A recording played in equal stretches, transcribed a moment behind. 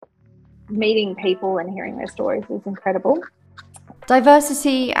meeting people and hearing their stories is incredible.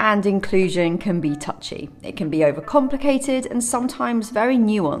 Diversity and inclusion can be touchy. It can be overcomplicated and sometimes very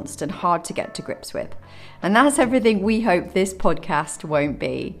nuanced and hard to get to grips with. And that's everything we hope this podcast won't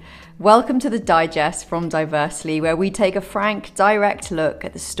be. Welcome to the Digest from Diversely, where we take a frank, direct look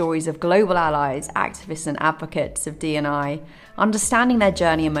at the stories of global allies, activists and advocates of D&I, understanding their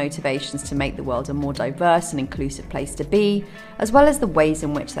journey and motivations to make the world a more diverse and inclusive place to be, as well as the ways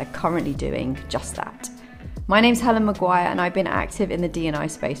in which they're currently doing just that. My name's Helen Maguire and I've been active in the D&I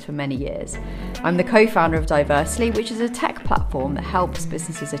space for many years. I'm the co-founder of Diversely, which is a tech platform that helps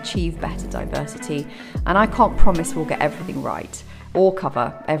businesses achieve better diversity, and I can't promise we'll get everything right or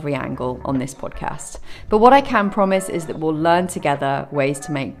cover every angle on this podcast. But what I can promise is that we'll learn together ways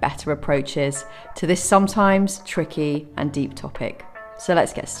to make better approaches to this sometimes tricky and deep topic. So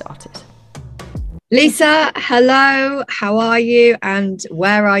let's get started. Lisa, hello, how are you and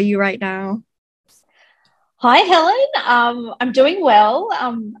where are you right now? Hi, Helen. I'm doing well.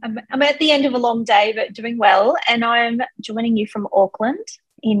 I'm at the end of a long day, but doing well. And I'm joining you from Auckland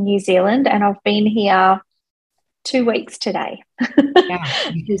in New Zealand. And I've been here 2 weeks today.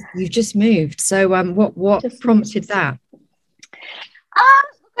 Yeah, you've just moved. So what prompted that?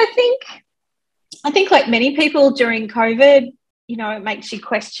 I think like many people during COVID, you know, it makes you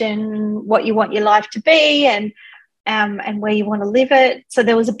question what you want your life to be and where you want to live it. So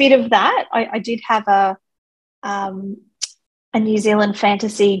there was a bit of that. I did have a New Zealand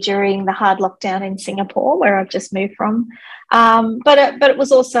fantasy during the hard lockdown in Singapore, where I've just moved from. But it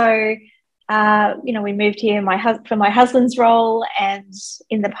was also, we moved here for my husband's role, and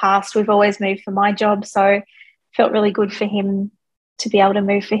in the past we've always moved for my job. So it felt really good for him to be able to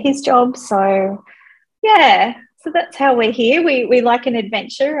move for his job. So yeah, so that's how we're here. We like an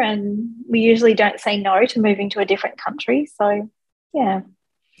adventure, and we usually don't say no to moving to a different country. So yeah.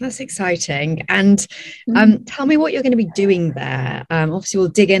 That's exciting. And tell me what you're going to be doing there. Obviously, we'll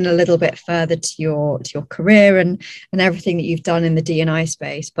dig in a little bit further to your career and everything that you've done in the D&I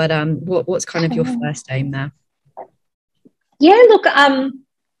space. But what's kind of your first aim there? Yeah, look,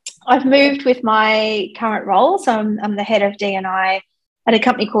 I've moved with my current role. So I'm the head of D&I at a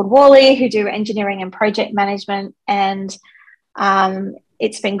company called Worley, who do engineering and project management. And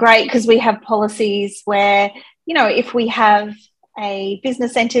it's been great because we have policies where, you know, if we have a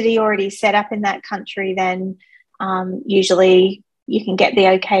business entity already set up in that country, then usually you can get the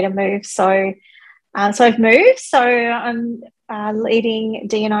okay to move. So I've moved. So I'm leading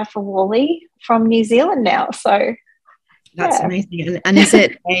D&I for Worley from New Zealand now. So that's amazing. And is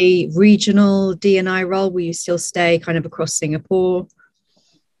it a regional D&I role? Will you still stay kind of across Singapore?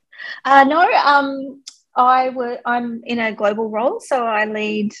 No, I'm in a global role. So I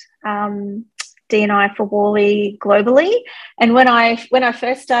lead D&I for Worley globally. And when I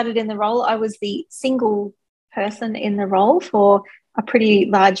first started in the role, I was the single person in the role for a pretty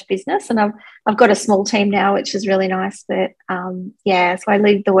large business. And I've got a small team now, which is really nice. But so I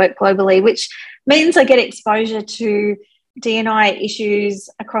lead the work globally, which means I get exposure to D&I issues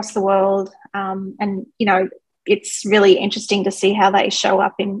across the world. And, you know, it's really interesting to see how they show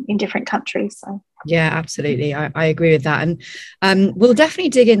up in different countries. So. Yeah, absolutely. I agree with that. And we'll definitely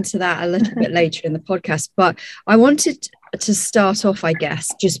dig into that a little bit later in the podcast. But I wanted to start off, I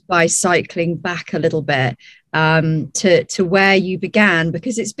guess, just by cycling back a little bit to where you began,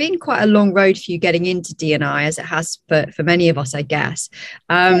 because it's been quite a long road for you getting into D&I, as it has for many of us, I guess.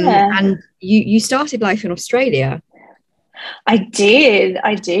 And you started life in Australia. I did.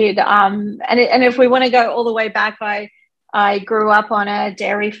 And if we want to go all the way back, I grew up on a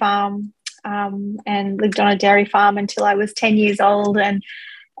dairy farm. And lived on a dairy farm until I was 10 years old. And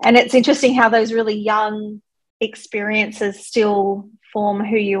it's interesting how those really young experiences still form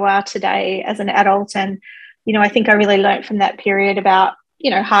who you are today as an adult. And, you know, I think I really learned from that period about,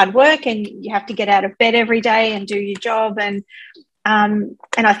 you know, hard work, and you have to get out of bed every day and do your job. And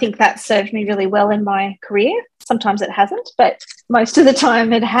I think that served me really well in my career. Sometimes it hasn't, but most of the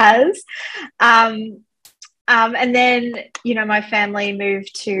time it has. And then, you know, my family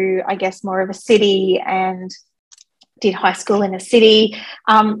moved to, I guess, more of a city and did high school in a city.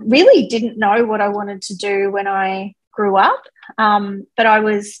 Really didn't know what I wanted to do when I grew up. But I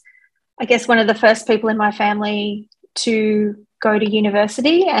was, I guess, one of the first people in my family to go to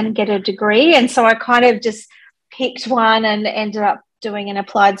university and get a degree. And so I kind of just picked one and ended up doing an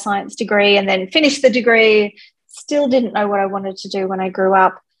applied science degree and then finished the degree. Still didn't know what I wanted to do when I grew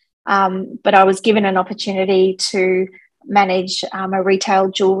up. But I was given an opportunity to manage a retail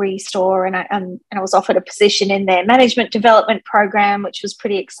jewelry store, and I was offered a position in their management development program, which was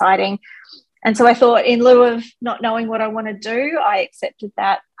pretty exciting. And so I thought, in lieu of not knowing what I want to do, I accepted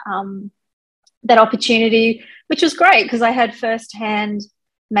that that opportunity, which was great because I had firsthand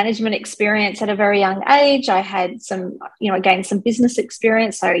management experience at a very young age. I had some, again, some business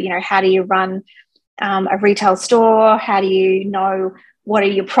experience. So, how do you run a retail store? How do you know what are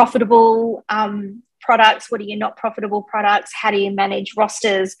your profitable products? What are your not profitable products? How do you manage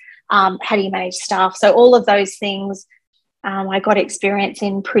rosters? How do you manage staff? So all of those things I got experience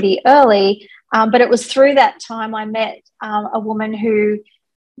in pretty early. But it was through that time I met a woman who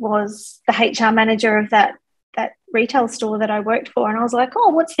was the HR manager of that retail store that I worked for, and I was like, oh,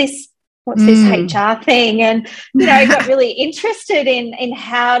 what's this HR thing? And I got really interested in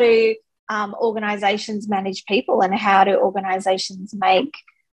how do organizations manage people and how do organizations make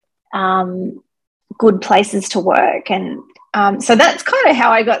good places to work. And so that's kind of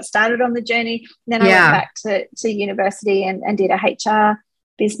how I got started on the journey. And then I went back to university and did a HR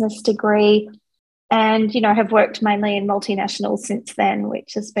business degree, and have worked mainly in multinationals since then,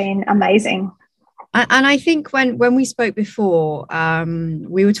 which has been amazing. And I think when we spoke before,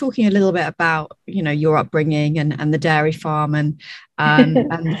 we were talking a little bit about, your upbringing and the dairy farm and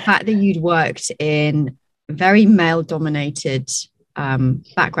the fact that you'd worked in very male-dominated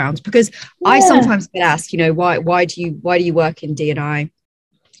backgrounds. Because I sometimes get asked, why do you work in D&I?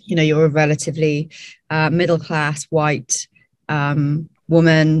 You're a relatively middle-class white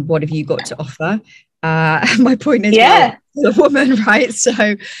woman. What have you got to offer? My point is, well, a woman, right? So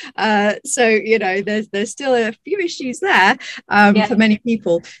there's still a few issues there for many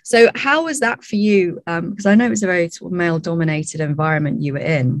people. So how was that for you? Because I know it was a very sort of male-dominated environment you were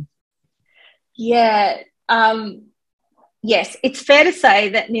in. Yeah. Yes, it's fair to say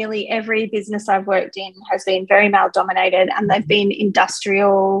that nearly every business I've worked in has been very male-dominated, and they've been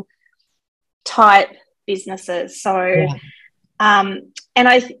industrial type businesses. So. And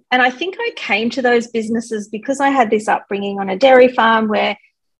I think I came to those businesses because I had this upbringing on a dairy farm where,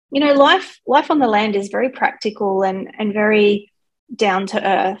 life on the land is very practical and very down to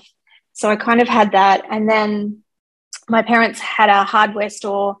earth. So I kind of had that. And then my parents had a hardware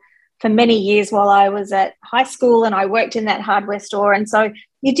store for many years while I was at high school, and I worked in that hardware store. And so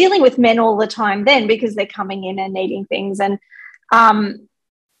you're dealing with men all the time then because they're coming in and needing things. And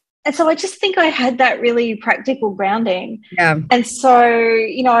so I just think I had that really practical grounding. Yeah. And so,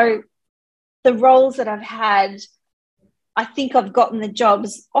 the roles that I've had, I think I've gotten the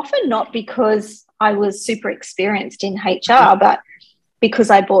jobs often not because I was super experienced in HR, but because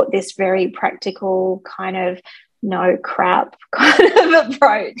I brought this very practical kind of no crap kind of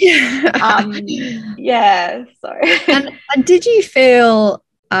approach. So. And did you feel...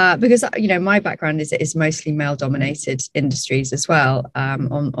 because my background is mostly male-dominated industries as well.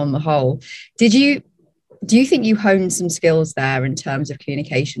 On the whole, do you think you honed some skills there in terms of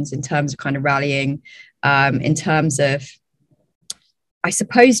communications, in terms of kind of rallying, in terms of, I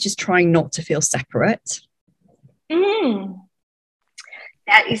suppose, just trying not to feel separate?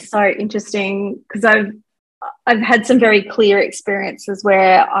 That is so interesting because I've had some very clear experiences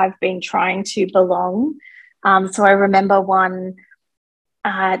where I've been trying to belong. So I remember one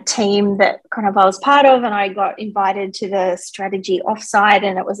team that kind of I was part of, and I got invited to the strategy offsite,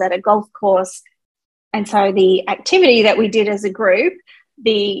 and it was at a golf course. And so the activity that we did as a group,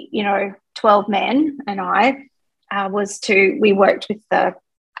 the 12 men and I, we worked with the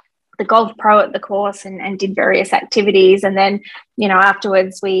golf pro at the course and did various activities. And then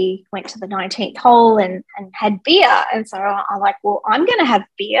afterwards we went to the 19th hole and had beer. And so I'm like, well, I'm going to have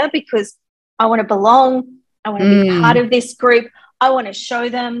beer because I want to belong. I want to be part of this group. I want to show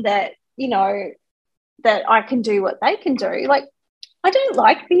them that, that I can do what they can do. Like, I don't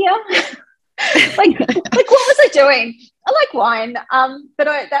like beer. like what was I doing? I like wine. But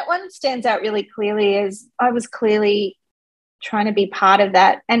that one stands out really clearly as I was clearly trying to be part of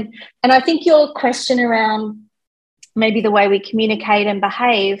that. And I think your question around maybe the way we communicate and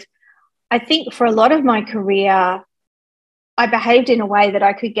behave, I think for a lot of my career, I behaved in a way that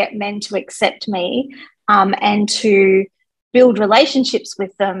I could get men to accept me and to build relationships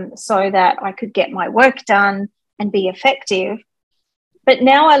with them so that I could get my work done and be effective. But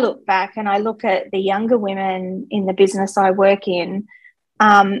now I look back and I look at the younger women in the business I work in,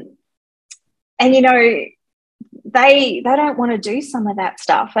 and, they don't want to do some of that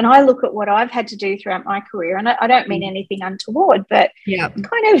stuff. And I look at what I've had to do throughout my career, and I don't mean anything untoward, but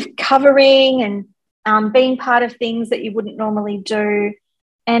kind of covering and being part of things that you wouldn't normally do.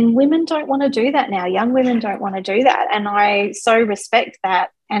 And women don't want to do that now. Young women don't want to do that. And I so respect that.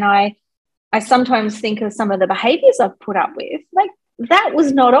 And I sometimes think of some of the behaviours I've put up with, like that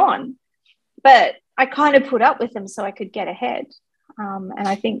was not on. But I kind of put up with them so I could get ahead. And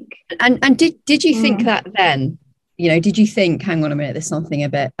I think... And did you think that then? did you think, hang on a minute, there's something a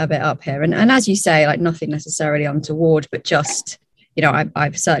bit up here? And as you say, like nothing necessarily untoward, but just,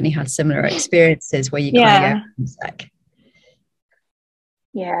 I've certainly had similar experiences where you kind of go, sec.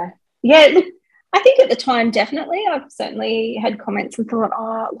 Yeah. Look, I think at the time, definitely, I've certainly had comments and thought,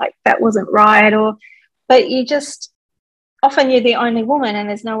 like that wasn't right, but you just, often you're the only woman and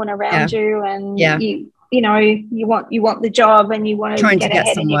there's no one around you, and you want the job and you want to get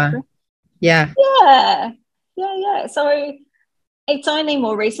ahead somewhere. In your career. Yeah. So it's only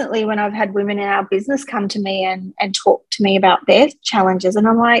more recently when I've had women in our business come to me and talk to me about their challenges, and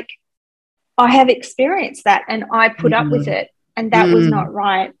I'm like, I have experienced that and I put up with it, and that was not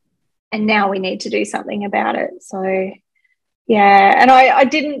right, and now we need to do something about it. So and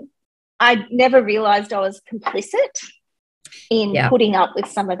I never realized I was complicit in putting up with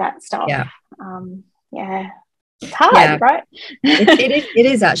some of that stuff. It's hard, right? it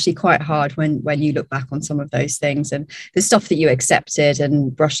is actually quite hard when you look back on some of those things, and the stuff that you accepted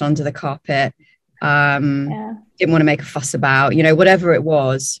and brushed under the carpet, didn't want to make a fuss about, whatever it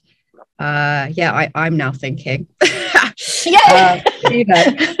was. I'm now thinking about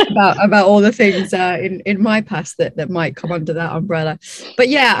all the things in my past that might come under that umbrella. But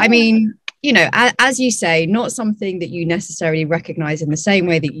I mean, as you say, not something that you necessarily recognize in the same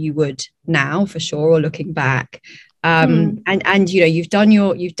way that you would now, for sure, or looking back. And you've done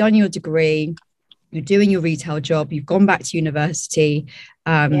your degree, you're doing your retail job, you've gone back to university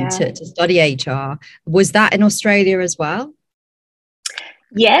to study HR. Was that in Australia as well?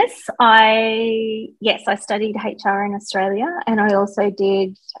 Yes, I studied HR in Australia, and I also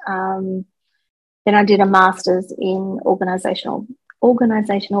did then I did a master's in organizational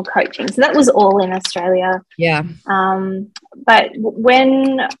coaching. So that was all in Australia. But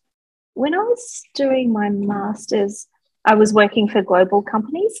when I was doing my master's, I was working for global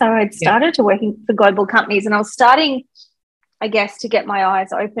companies. So I'd started to working for global companies, and I was starting, I guess, to get my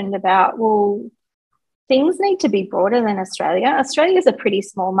eyes opened about, well, things need to be broader than Australia. Australia is a pretty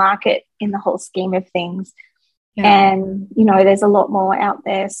small market in the whole scheme of things. And, there's a lot more out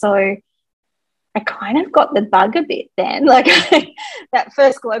there. So I kind of got the bug a bit then, like that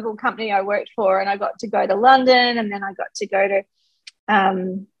first global company I worked for, and I got to go to London, and then I got to go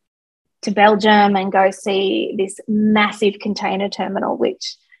to Belgium and go see this massive container terminal,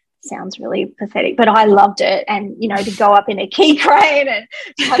 which sounds really pathetic, but I loved it. And, to go up in a key crane and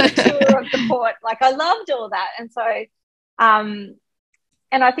have a tour of the port, like I loved all that. And so,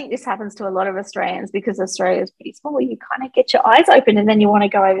 and I think this happens to a lot of Australians, because Australia is pretty small. You kind of get your eyes open, and then you want to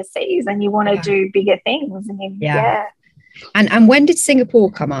go overseas and you want to do bigger things. And when did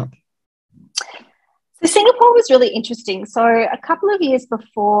Singapore come up? So Singapore was really interesting. So a couple of years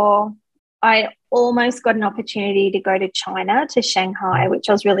before, I almost got an opportunity to go to China, to Shanghai, which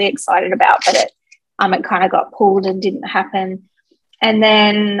I was really excited about, but it kind of got pulled and didn't happen. And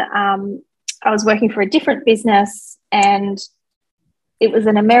then I was working for a different business, and it was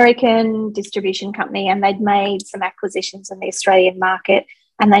an American distribution company, and they'd made some acquisitions in the Australian market,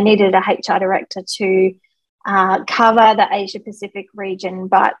 and they needed a HR director to cover the Asia Pacific region,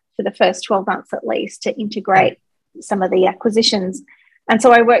 but for the first 12 months at least, to integrate some of the acquisitions. And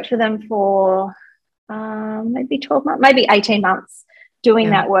so I worked for them for maybe 12 months, maybe 18 months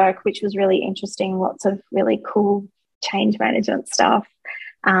doing that work, which was really interesting. Lots of really cool change management stuff.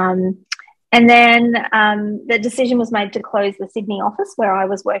 And then the decision was made to close the Sydney office where I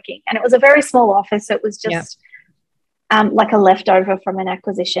was working. And it was a very small office. It was just like a leftover from an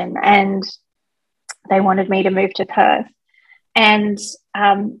acquisition. And they wanted me to move to Perth. And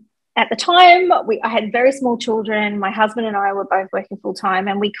at the time, I had very small children. My husband and I were both working full time,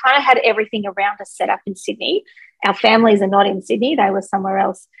 and we kind of had everything around us set up in Sydney. Our families are not in Sydney. They were somewhere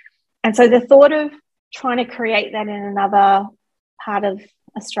else. And so the thought of trying to create that in another part of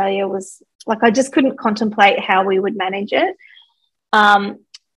Australia was like, I just couldn't contemplate how we would manage it. And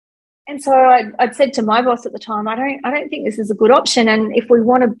so I'd said to my boss at the time, I don't think this is a good option. And if we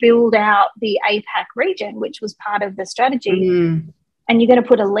want to build out the APAC region, which was part of the strategy, and you're going to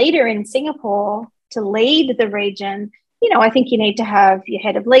put a leader in Singapore to lead the region, I think you need to have your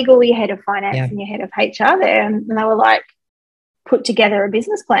head of legal, your head of finance, and your head of HR there. And they were like, put together a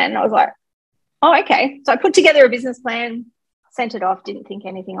business plan. And I was like, oh, okay. So I put together a business plan, sent it off, didn't think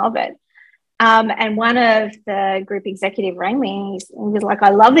anything of it. And one of the group executive rang me and was like, I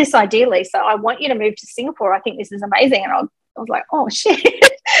love this idea, Lisa. I want you to move to Singapore. I think this is amazing. And I was like, oh, shit.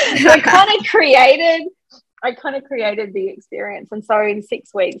 So I kind of created the experience. And so in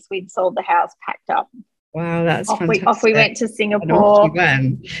 6 weeks, we'd sold the house, packed up, Wow, that's fantastic. Off we went to And off Singapore. you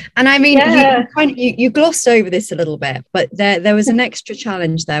went. And I mean, you glossed over this a little bit, but there was an extra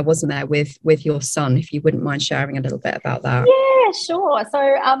challenge there, wasn't there, with your son? If you wouldn't mind sharing a little bit about that. Yeah, sure. So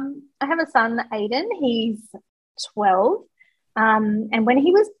I have a son, Aiden. He's 12. And when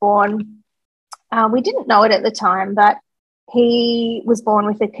he was born, we didn't know it at the time, but he was born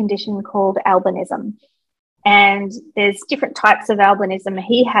with a condition called albinism. And there's different types of albinism.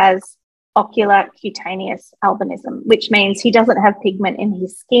 He has ocular cutaneous albinism, which means he doesn't have pigment in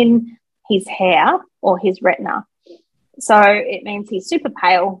his skin, his hair, or his retina. So it means he's super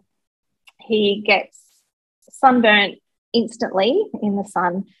pale. He gets sunburnt instantly in the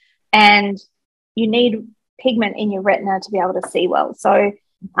sun, and you need pigment in your retina to be able to see well. So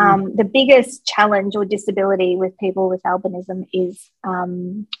the biggest challenge or disability with people with albinism is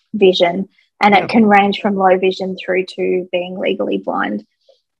vision, and it can range from low vision through to being legally blind.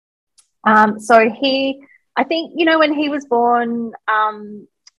 So I think, when he was born,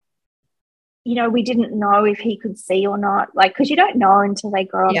 we didn't know if he could see or not, because you don't know until they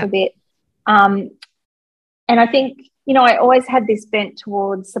grow up a bit. And I think, I always had this bent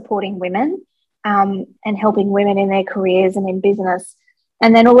towards supporting women and helping women in their careers and in business.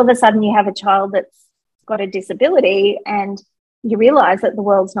 And then all of a sudden you have a child that's got a disability, and you realise that the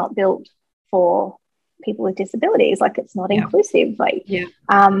world's not built for people with disabilities. It's not inclusive.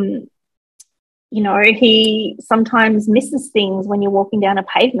 He sometimes misses things when you're walking down a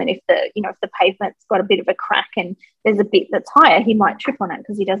pavement. If the pavement's got a bit of a crack and there's a bit that's higher, he might trip on it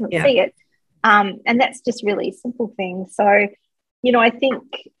because he doesn't see it. And that's just really simple things. So, I think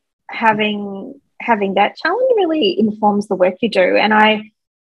having that challenge really informs the work you do. And I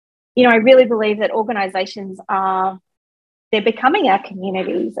really believe that organisations they're becoming our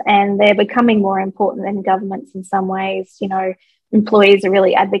communities, and they're becoming more important than governments in some ways. Employees are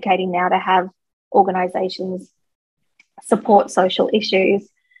really advocating now to have organisations support social issues,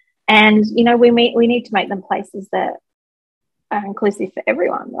 and we need to make them places that are inclusive for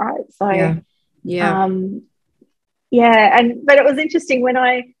everyone, right? So but it was interesting when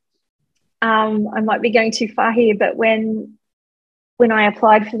I might be going too far here, but when I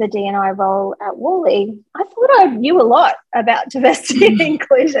applied for the D&I role at Worley, I thought I knew a lot about diversity and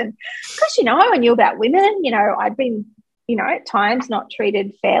inclusion because I knew about women. I'd been at times not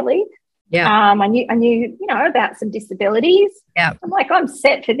treated fairly. I knew about some disabilities. I'm like, I'm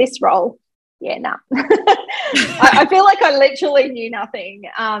set for this role. No. I feel like I literally knew nothing,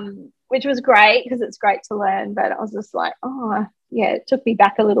 which was great because it's great to learn. But I was just like, it took me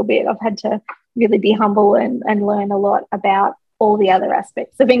back a little bit. I've had to really be humble and learn a lot about all the other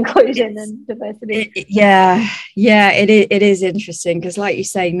aspects of inclusion and diversity. It is interesting because, like you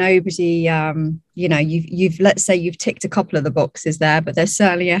say, nobody you've let's say you've ticked a couple of the boxes there, but there's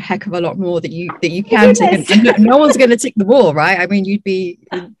certainly a heck of a lot more that you can tick, and no one's going to tick them all, right? I mean, you'd be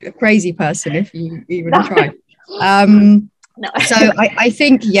a crazy person if you even tried. No. So I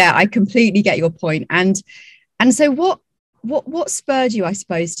think I completely get your point. And so what spurred you, I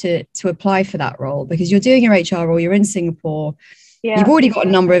suppose, to apply for that role? Because you're doing your HR role, you're in Singapore, you've already got a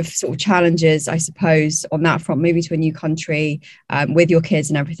number of sort of challenges, I suppose, on that front, moving to a new country with your kids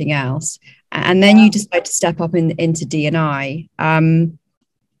and everything else. And then you decide to step up into D&I.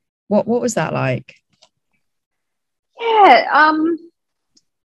 What was that like? It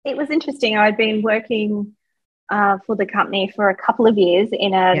was interesting. I'd been working for the company for a couple of years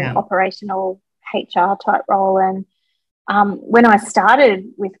in an operational HR type role, and when I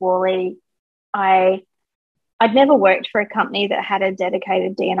started with Worley, I'd never worked for a company that had a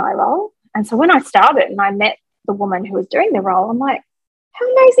dedicated D&I role. And so when I started and I met the woman who was doing the role, I'm like,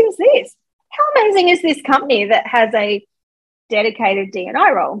 how amazing is this? How amazing is this company that has a dedicated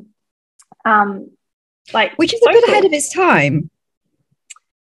D&I role? Which is a bit ahead of its time.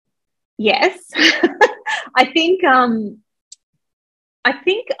 Yes. I think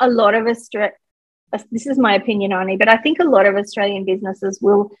a lot of this is my opinion only, but I think a lot of Australian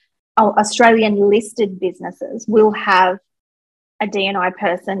listed businesses will have a D&I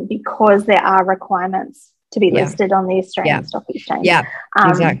person because there are requirements to be listed on the Australian Stock Exchange.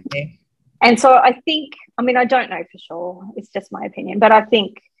 Exactly. And so I think, I don't know for sure, it's just my opinion, but I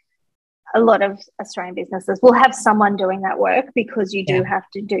think a lot of Australian businesses will have someone doing that work because you do have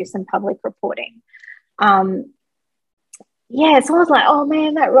to do some public reporting. So I was like, oh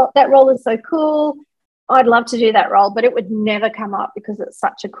man, that role is so cool. I'd love to do that role, but it would never come up because it's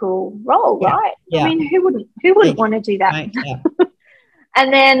such a cool role, right? I mean, who wouldn't want to do that? Right.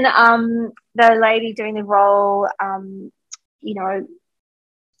 And then the lady doing the role,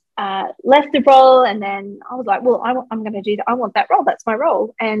 left the role, and then I was like, well, I'm going to do that. I want that role. That's my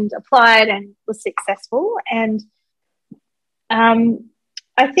role, and applied and was successful. And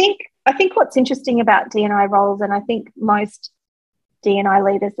I think what's interesting about D&I roles, and I think most D&I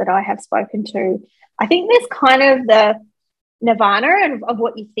leaders that I have spoken to, I think there's kind of the nirvana of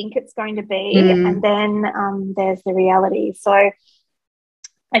what you think it's going to be, and then there's the reality. So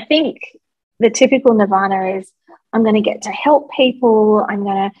I think the typical nirvana is, I'm going to get to help people.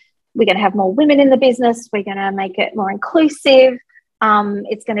 We're going to have more women in the business. We're going to make it more inclusive.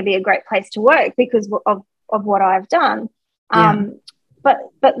 It's going to be a great place to work because of what I've done. But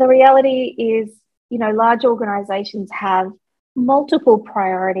the reality is, large organizations have multiple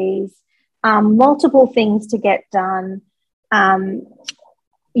priorities, multiple things to get done. The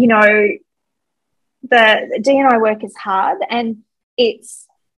D&I work is hard, and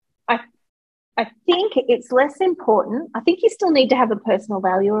I think it's less important. I think you still need to have a personal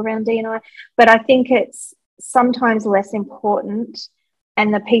value around D&I, but I think it's sometimes less important,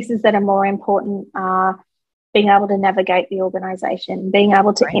 and the pieces that are more important are being able to navigate the organisation, being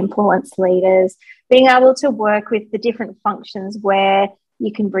able to influence leaders, being able to work with the different functions where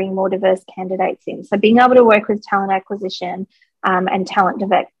you can bring more diverse candidates in. So being able to work with talent acquisition and talent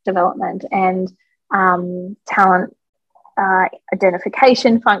development and talent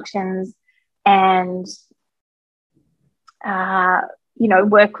identification functions, and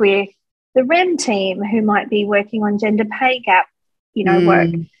work with the REM team who might be working on gender pay gap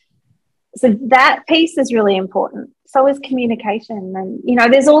work. So that piece is really important. So is communication, and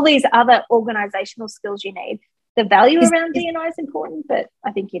there's all these other organizational skills you need. The value around D&I is important, but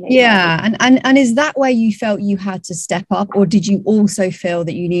I think you need more. And is that where you felt you had to step up, or did you also feel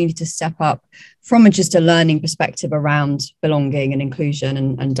that you needed to step up from just a learning perspective around belonging and inclusion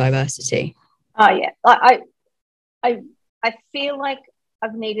and diversity? Oh yeah, I feel like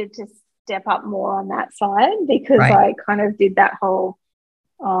I've needed to step up more on that side, because I kind of did that whole,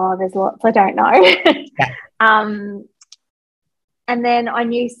 there's lots I don't know. And then I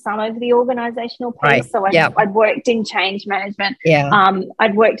knew some of the organisational piece. So I'd worked in change management.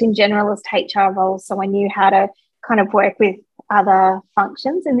 I'd worked in generalist HR roles, so I knew how to kind of work with other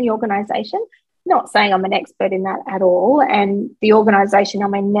functions in the organisation. Not saying I'm an expert in that at all. And the organisation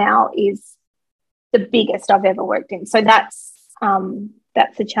I'm in now is the biggest I've ever worked in. So that's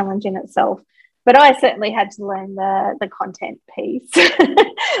a challenge in itself. But I certainly had to learn the content piece.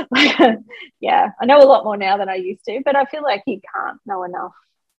 I know a lot more now than I used to, but I feel like you can't know enough.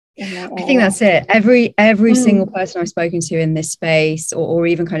 I think that's it. Every single person I've spoken to in this space, or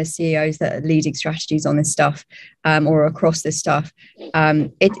even kind of CEOs that are leading strategies on this stuff, or across this stuff,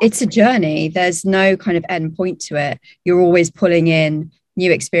 it's a journey. There's no kind of end point to it. You're always pulling in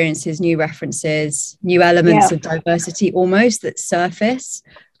new experiences, new references, new elements of diversity almost that surface.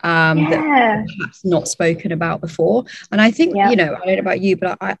 That perhaps not spoken about before. And I think, I don't know about you,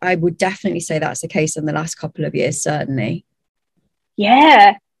 but I would definitely say that's the case in the last couple of years, certainly.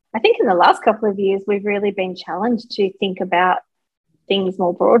 Yeah, I think in the last couple of years, we've really been challenged to think about things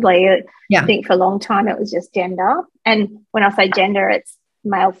more broadly. I think for a long time it was just gender. And when I say gender, it's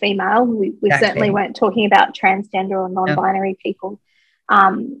male, female. We certainly weren't talking about transgender or non-binary people.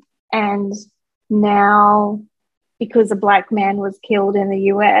 And now, because a Black man was killed in the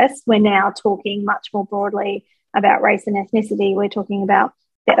US, we're now talking much more broadly about race and ethnicity. We're talking about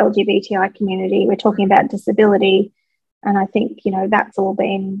the LGBTI community. We're talking about disability. And I think, that's all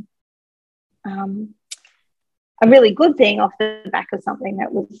been a really good thing off the back of something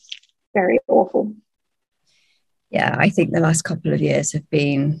that was very awful. Yeah, I think the last couple of years have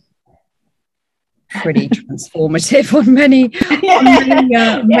been pretty transformative on many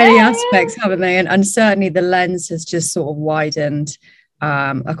aspects, haven't they? And certainly the lens has just sort of widened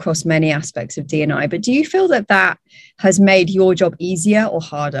across many aspects of D&I. But do you feel that has made your job easier or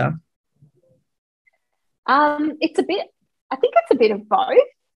harder? I think it's a bit of both.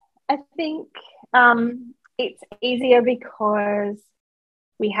 I think it's easier because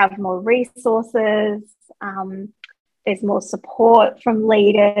we have more resources, there's more support from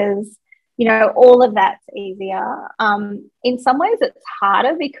leaders. All of that's easier. In some ways it's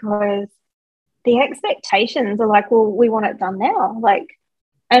harder because the expectations are like, well, we want it done now.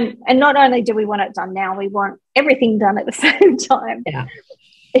 And not only do we want it done now, we want everything done at the same time.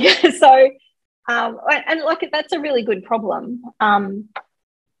 So, that's a really good problem.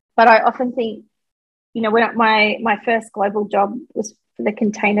 But I often think, when my first global job was for the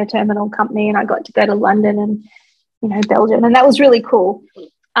container terminal company, and I got to go to London and, Belgium, and that was really cool.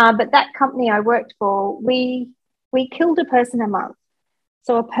 But that company I worked for, we killed a person a month.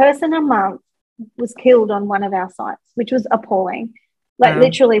 So a person a month was killed on one of our sites, which was appalling. like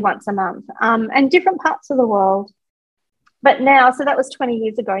literally once a month, and different parts of the world. But now, so that was 20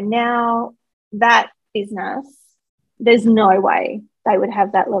 years ago. Now that business, there's no way they would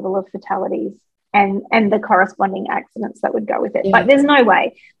have that level of fatalities and the corresponding accidents that would go with it. Like there's no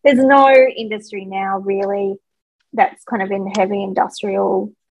way. There's no industry now really that's kind of in heavy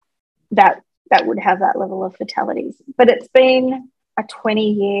industrial that would have that level of fatalities. But it's been a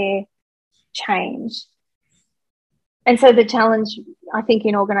 20-year change. And so the challenge, I think,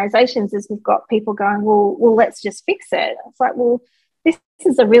 in organisations is we've got people going, well, let's just fix it. It's like, well, this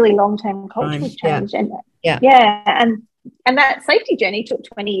is a really long-term cultural change. And and that safety journey took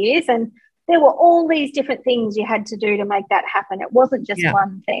 20 years, and there were all these different things you had to do to make that happen. It wasn't just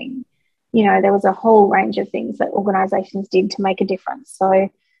one thing. You know, there was a whole range of things that organisations did to make a difference. So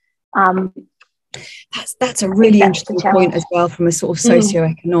that's a really interesting point as well from a sort of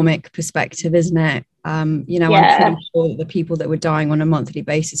socioeconomic perspective, isn't it? You know, I'm pretty sure that the people that were dying on a monthly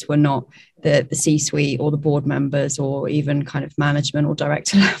basis were not the C-suite or the board members or even kind of management or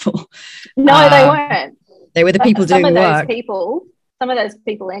director level. No, they weren't. They were the people doing the work. Some of those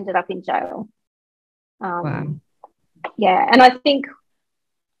people ended up in jail. Wow. Yeah, and I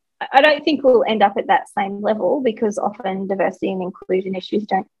don't think we'll end up at that same level, because often diversity and inclusion issues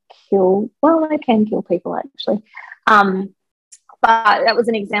don't kill. Well, they can kill people actually. But that was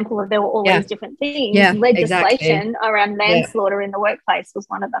an example of there were all these different things. Legislation around manslaughter in the workplace was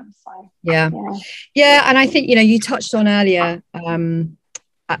one of them. So and I think, you know, you touched on earlier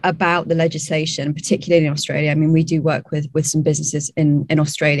about the legislation, particularly in Australia. I mean, we do work with some businesses in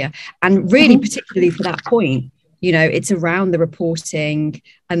Australia, and really particularly for that point, you know, it's around the reporting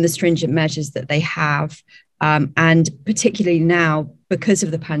and the stringent measures that they have. And particularly now, because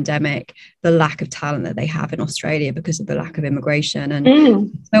of the pandemic, the lack of talent that they have in Australia because of the lack of immigration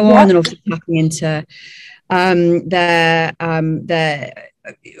and so on, and obviously tapping into their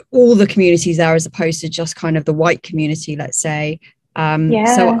all the communities there, as opposed to just kind of the white community, let's say.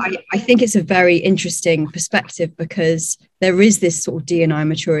 So I think it's a very interesting perspective, because there is this sort of D&I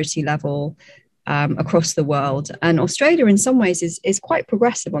maturity level across the world, and Australia in some ways is quite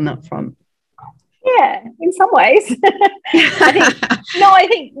progressive on that front. Yeah, in some ways. I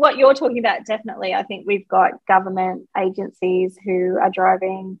think what you're talking about, definitely. I think we've got government agencies who are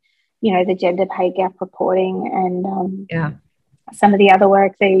driving, you know, the gender pay gap reporting and some of the other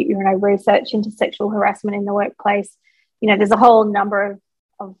work, research into sexual harassment in the workplace. You know, there's a whole number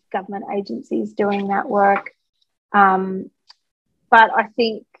of government agencies doing that work. But I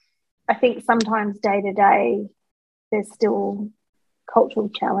think sometimes day to day there's still cultural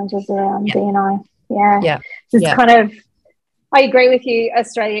challenges around D&I. It's kind of, I agree with you,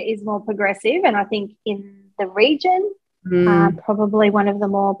 Australia is more progressive, and I think in the region probably one of the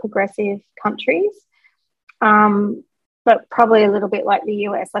more progressive countries, but probably a little bit like the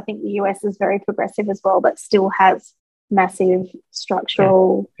US. I think the US is very progressive as well, but still has massive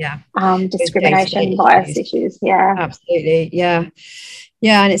structural discrimination, bias issues. Absolutely. And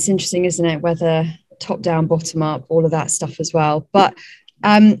it's interesting, isn't it, whether top down, bottom up, all of that stuff as well. But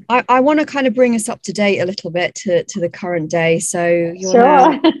I want to kind of bring us up to date a little bit to the current day. So you're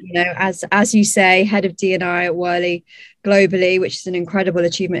now, you know, as you say, head of D&I at Worley globally, which is an incredible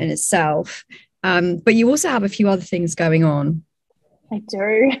achievement in itself. But you also have a few other things going on. I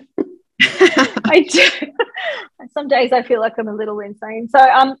do. I do. Some days I feel like I'm a little insane. So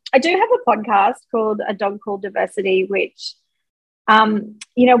I do have a podcast called A Dog Called Diversity, which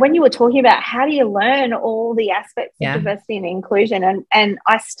you know, when you were talking about how do you learn all the aspects of diversity and inclusion, and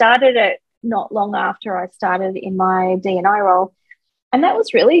I started it not long after I started in my D&I role, and that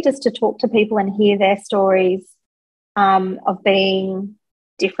was really just to talk to people and hear their stories of being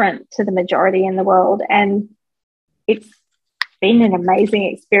different to the majority in the world. And it's been an amazing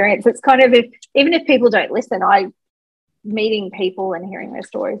experience. It's kind of, even if people don't listen, meeting people and hearing their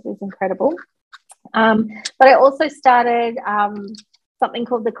stories is incredible. But I also started something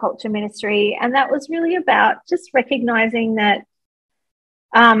called the Culture Ministry, and that was really about just recognizing that,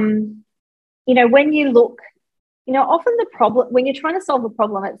 you know, when you look, you know, often the problem, when you're trying to solve a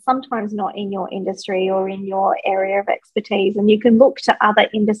problem, it's sometimes not in your industry or in your area of expertise, and you can look to other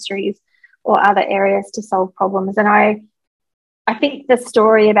industries or other areas to solve problems. And I think the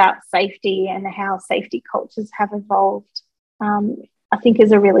story about safety and how safety cultures have evolved, I think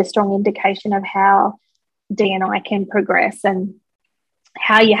is a really strong indication of how D&I can progress and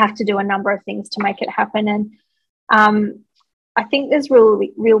how you have to do a number of things to make it happen. And I think there's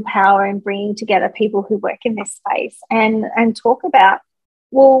real power in bringing together people who work in this space and talk about,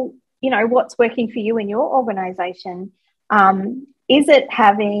 well, you know, what's working for you in your organisation? Is it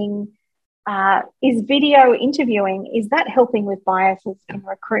having is video interviewing, is that helping with biases in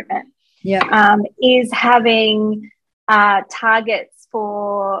recruitment? Yeah. Is having targets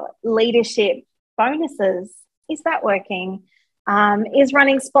for leadership bonuses, is that working? Is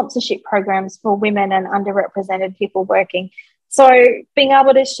running sponsorship programs for women and underrepresented people working? So being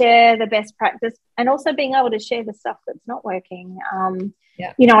able to share the best practice and also being able to share the stuff that's not working.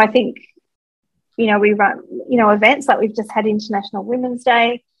 You know, I think, you know, we run, you know, events like we've just had International Women's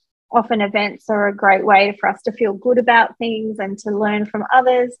Day. Often events are a great way for us to feel good about things and to learn from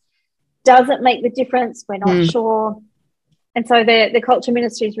others. Does it make the difference? We're not sure. And so the culture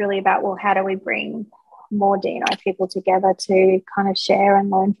ministry is really about, well, how do we bring more D&I people together to kind of share and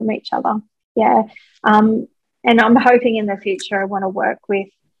learn from each other? Yeah. And I'm hoping in the future I want to work with,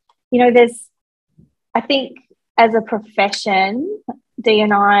 you know, I think as a profession,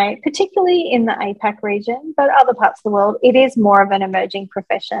 D&I, particularly in the APAC region, but other parts of the world, it is more of an emerging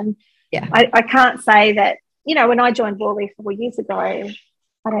profession. Yeah. I can't say that, you know, when I joined Worley 4 years ago, I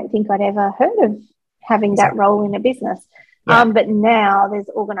don't think I'd ever heard of having that role in a business. Yeah. But now there's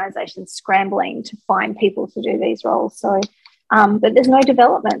organisations scrambling to find people to do these roles. So, but there's no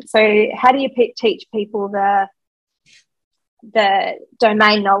development. So how do you teach people the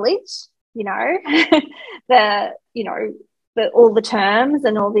domain knowledge, you know, all the terms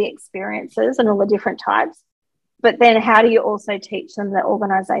and all the experiences and all the different types? But then how do you also teach them the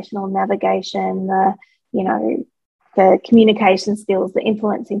organisational navigation, the communication skills, the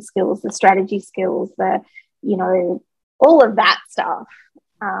influencing skills, the strategy skills, all of that stuff.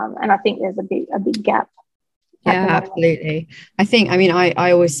 And I think there's a big gap. Yeah, absolutely.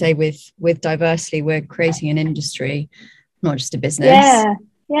 I always say with diversity, we're creating an industry, not just a business.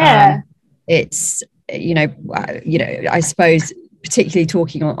 Yeah. It's, I suppose, particularly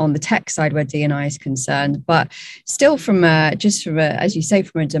talking on the tech side where D&I is concerned, but still as you say,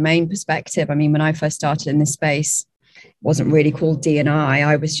 from a domain perspective. I mean, when I first started in this space, it wasn't really called D&I.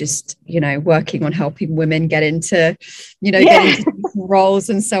 I was just, working on helping women get into roles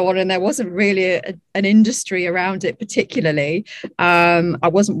and so on. And there wasn't really an industry around it particularly. I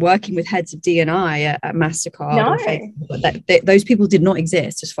wasn't working with heads of D&I at MasterCard or Facebook. Those people did not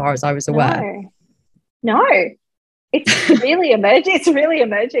exist as far as I was aware. No. It's really emerging. It's really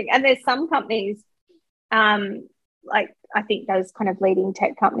emerging. And there's some companies, like I think those kind of leading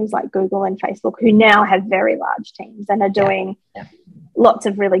tech companies like Google and Facebook, who now have very large teams and are doing lots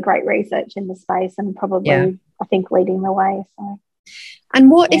of really great research in the space and probably, I think, leading the way. So.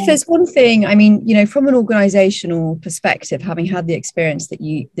 And if there's one thing, I mean, from an organizational perspective, having had the experience that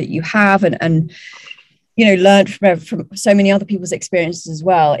you have and learned from so many other people's experiences as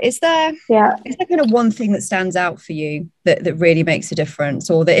well, is there kind of one thing that stands out for you that really makes a difference,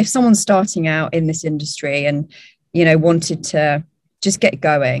 or that if someone's starting out in this industry and wanted to just get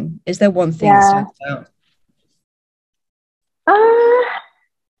going, is there one thing that stands out? That's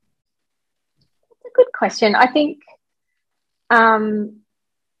a good question. I think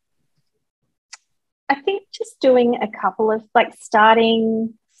just doing a couple of,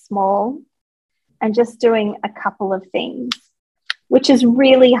 starting small and just doing a couple of things, which is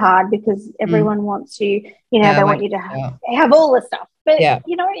really hard because everyone wants you, they want you to have all the stuff. But,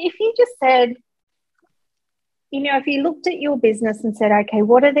 if you just said, if you looked at your business and said, okay,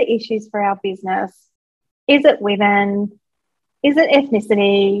 what are the issues for our business? Is it women? Is it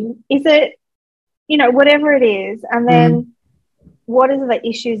ethnicity? Is it, whatever it is? And then what are the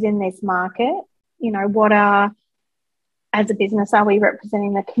issues in this market? As a business, are we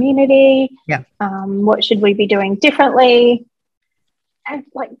representing the community? Yeah. What should we be doing differently? And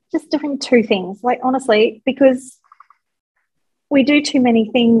just doing two things, honestly, because we do too many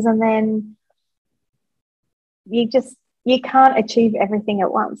things and then you can't achieve everything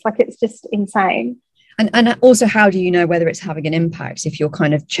at once. It's just insane. And also, how do you know whether it's having an impact if you're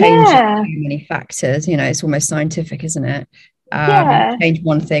kind of changing too many factors? It's almost scientific, isn't it? Change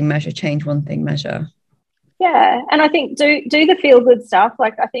one thing, measure, change one thing, measure. Yeah. And I think do the feel good stuff. I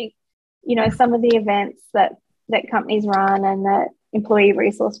think, some of the events that companies run and that employee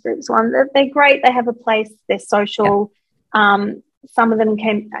resource groups run, they're great. They have a place. They're social. Some of them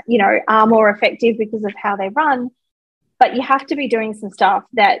are more effective because of how they run, but you have to be doing some stuff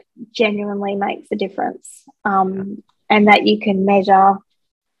that genuinely makes a difference, and that you can measure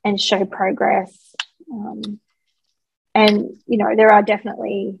and show progress. And there are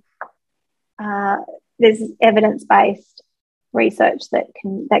definitely there's evidence-based research that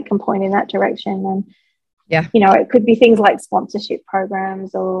can point in that direction, and it could be things like sponsorship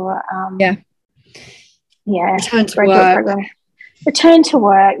programs or return to work. Return to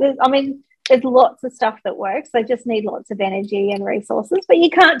work. there's lots of stuff that works. They just need lots of energy and resources, but you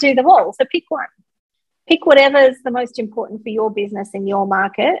can't do them all. So pick one. Pick whatever's the most important for your business and your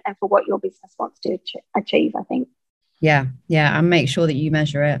market and for what your business wants to achieve, I think. Yeah. And make sure that you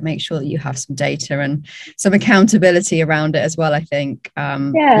measure it. Make sure that you have some data and some accountability around it as well, I think.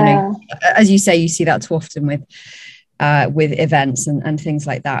 You know, as you say, you see that too often with events and things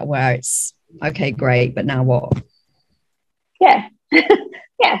like that, where it's, okay, great, but now what? Yeah.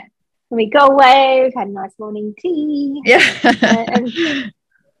 Yeah. We go away, we've had a nice morning tea. Yeah. And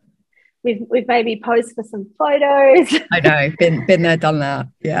we've maybe posed for some photos. I know, been there, done that.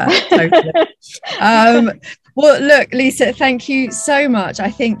 Yeah, totally. Well, look, Lisa, thank you so much.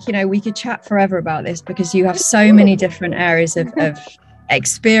 I think, you know, we could chat forever about this because you have so many different areas of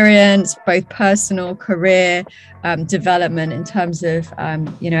experience, both personal, career, development, in terms of,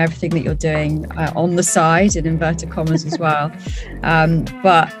 you know, everything that you're doing on the side, in inverted commas as well.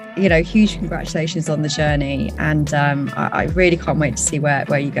 But, you know, huge congratulations on the journey. And I really can't wait to see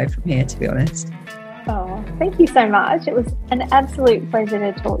where you go from here, to be honest. Oh, thank you so much. It was an absolute pleasure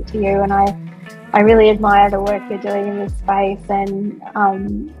to talk to you. And I really admire the work you're doing in this space,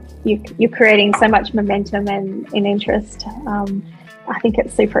 and you're creating so much momentum and interest. I think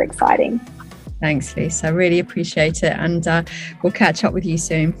it's super exciting. Thanks, Lisa. I really appreciate it. And we'll catch up with you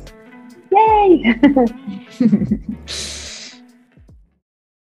soon. Yay!